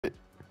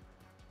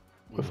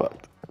We're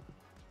fucked.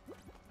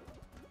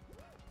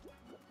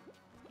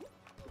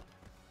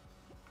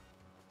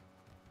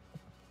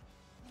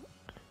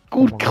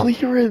 Good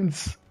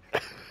clearance!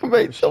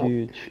 Mate,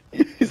 Huge.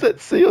 is that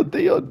C or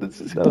Dion? That's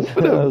just That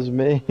was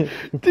me.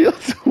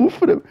 Dion's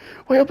hoofing him.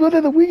 Wait, I'm not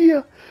down the wing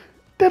here.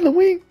 Down the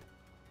wing.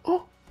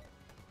 Oh.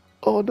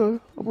 Oh no,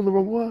 I'm on the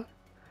wrong way.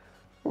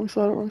 Wrong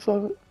side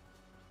of it.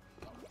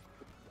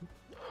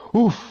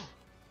 Oof.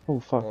 Oh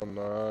fuck. Oh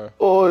no.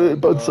 Oh,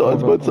 both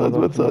sides.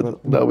 Oh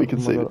No, we can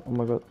see it. Oh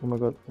my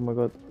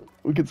god.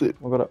 We can see it.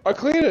 I got it. I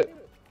cleared it!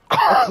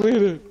 I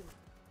cleared it!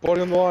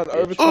 Body on the line,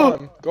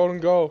 overtime, golden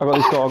goal. I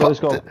got this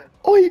goal.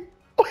 Oi,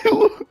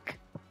 look.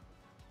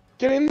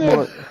 Get in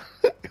there!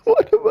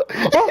 What am I?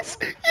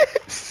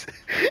 Yes!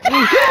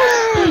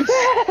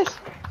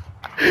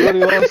 We already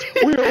lost.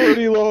 We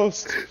already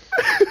lost.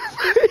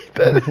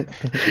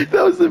 that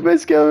was the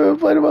best game I've ever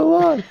played in my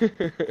life.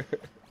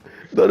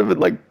 Not even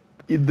like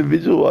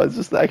individual wise,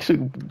 just the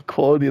actual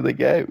quality of the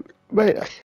game. Mate,